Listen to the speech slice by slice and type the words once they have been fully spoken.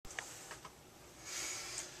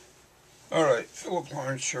Alright, Philip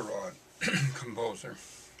Lawrence Sherrod, composer.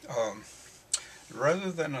 Rather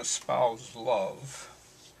than espouse love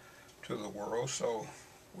to the world so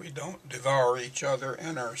we don't devour each other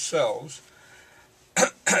and ourselves,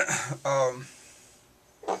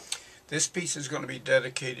 this piece is going to be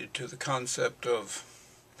dedicated to the concept of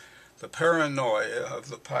the paranoia of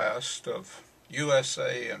the past of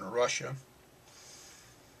USA and Russia,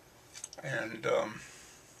 and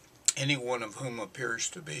any one of whom appears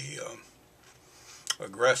to be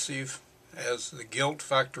aggressive, as the guilt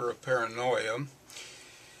factor of paranoia,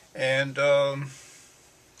 and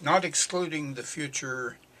not excluding the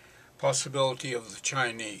future possibility of the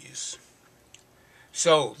Chinese.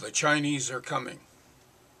 So, the Chinese are coming.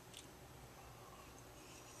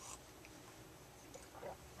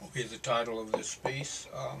 Will be the title of this piece,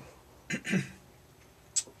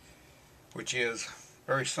 which is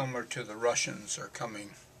very similar to the Russians are coming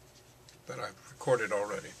that I've recorded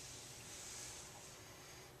already.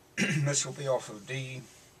 This will be off of D,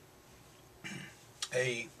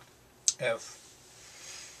 A, F,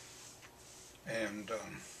 and a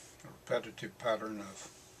repetitive pattern of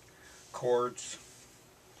chords,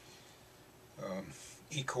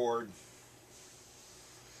 E chord,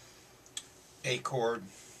 A chord,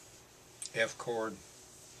 F chord,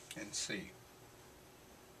 and C.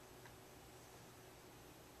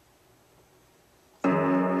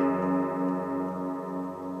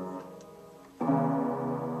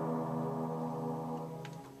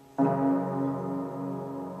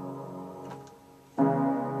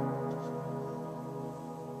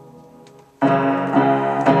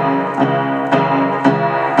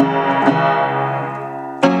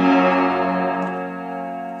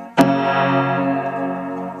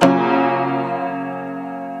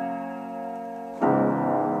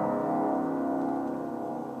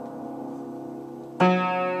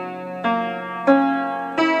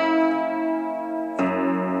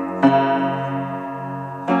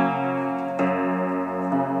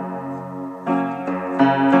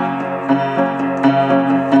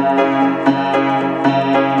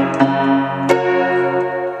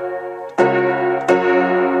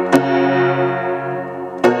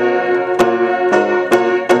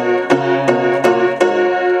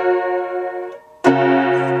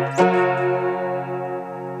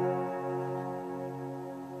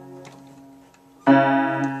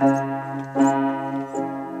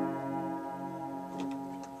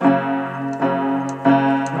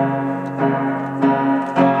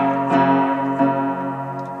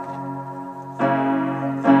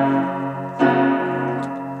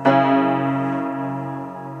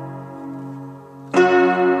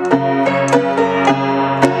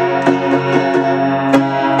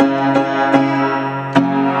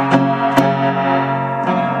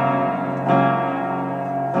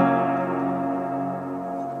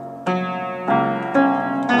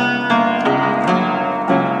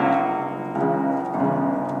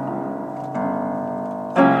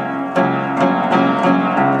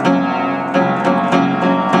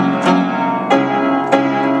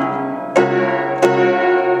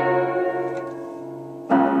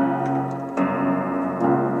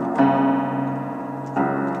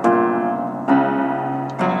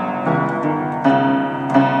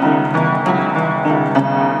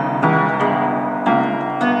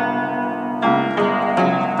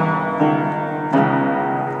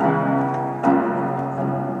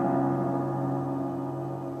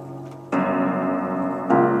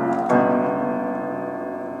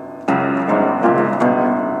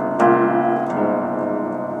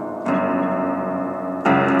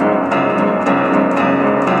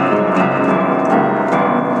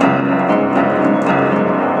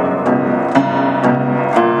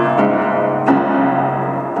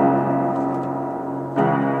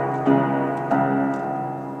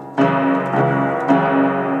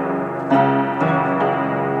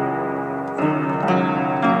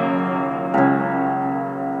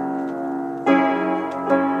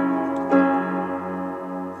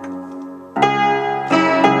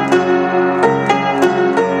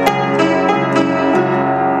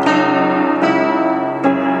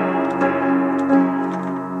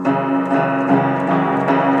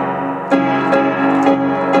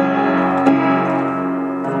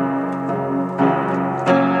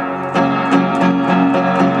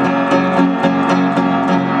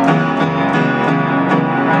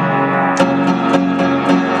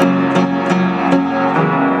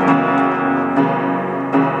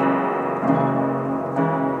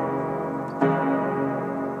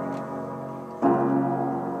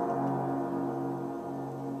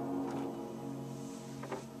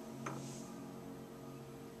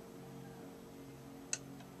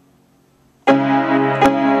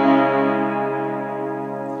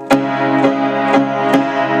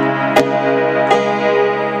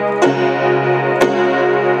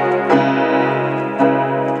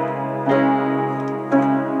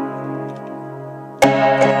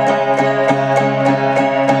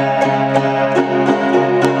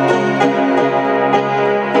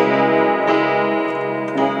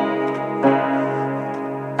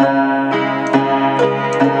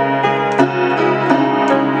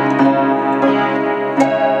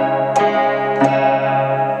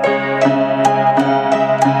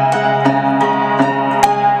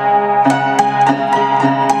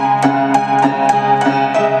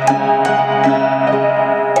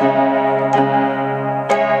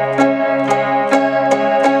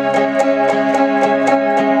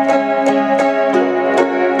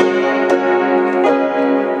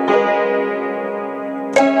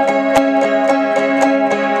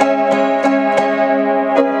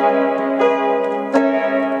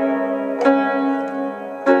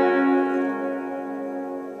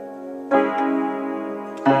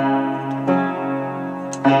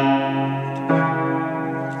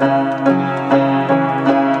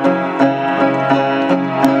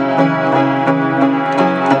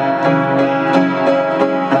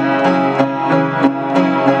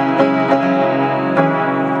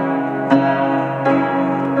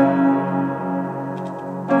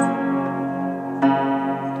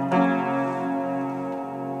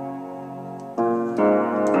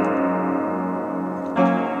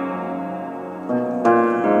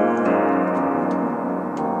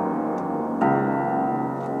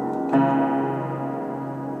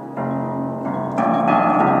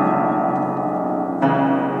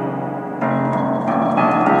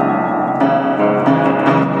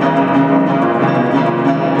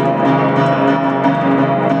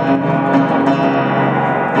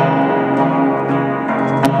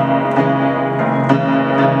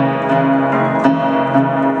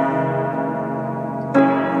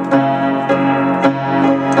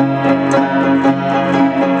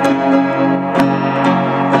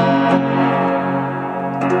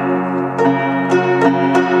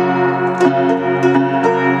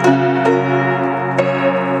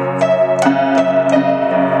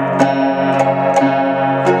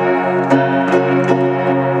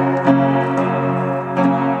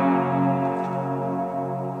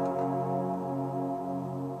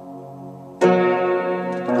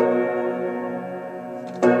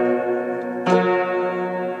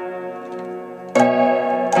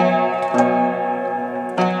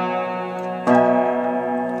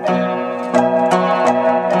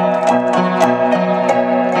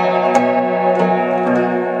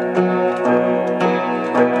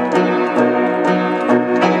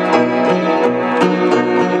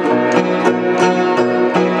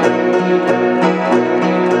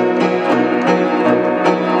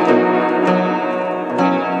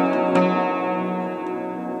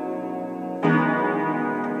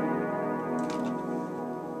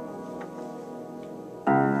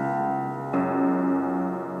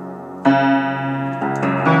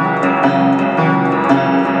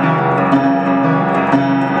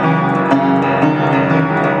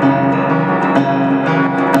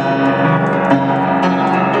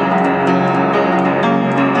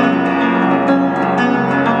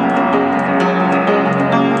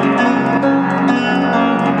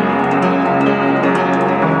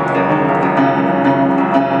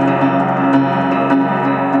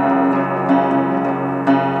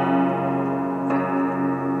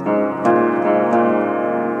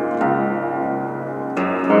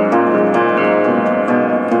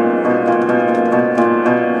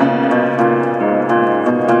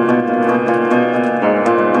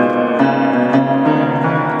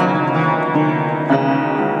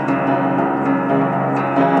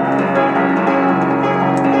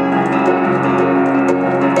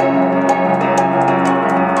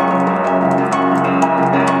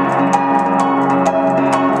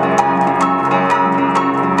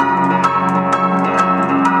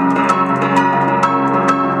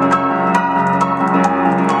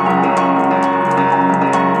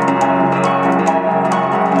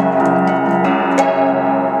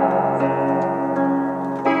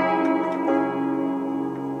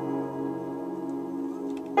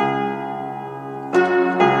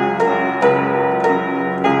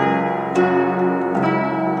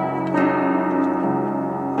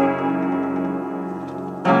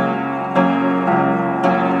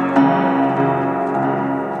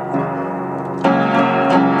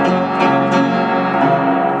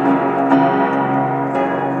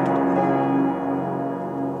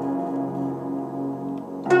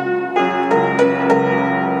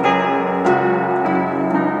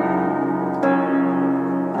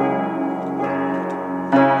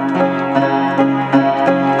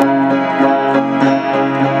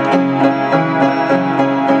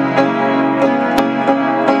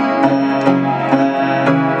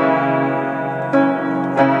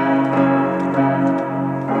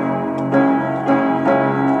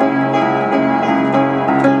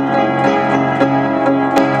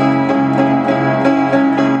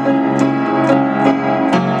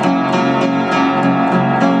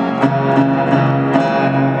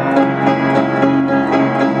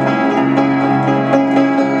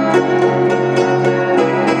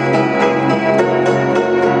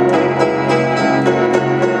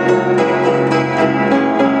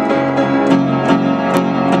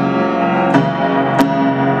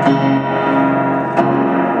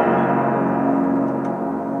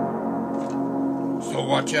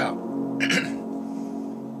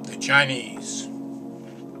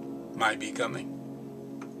 might be coming.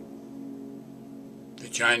 The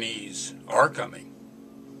Chinese are coming.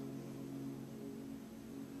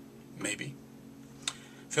 Maybe.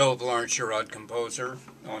 Philip Lawrence Sherrod, composer,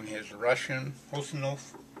 on his Russian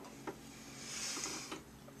HOSHIMOPH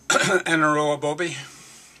HANORO Bobi.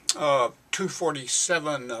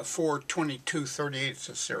 247 422 38 is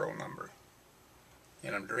a serial number.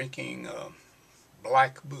 And I'm drinking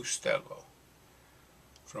Black Bustelo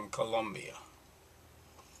from Colombia.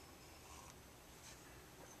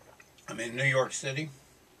 I'm in New York City,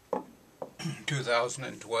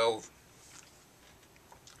 2012,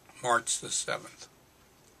 March the 7th.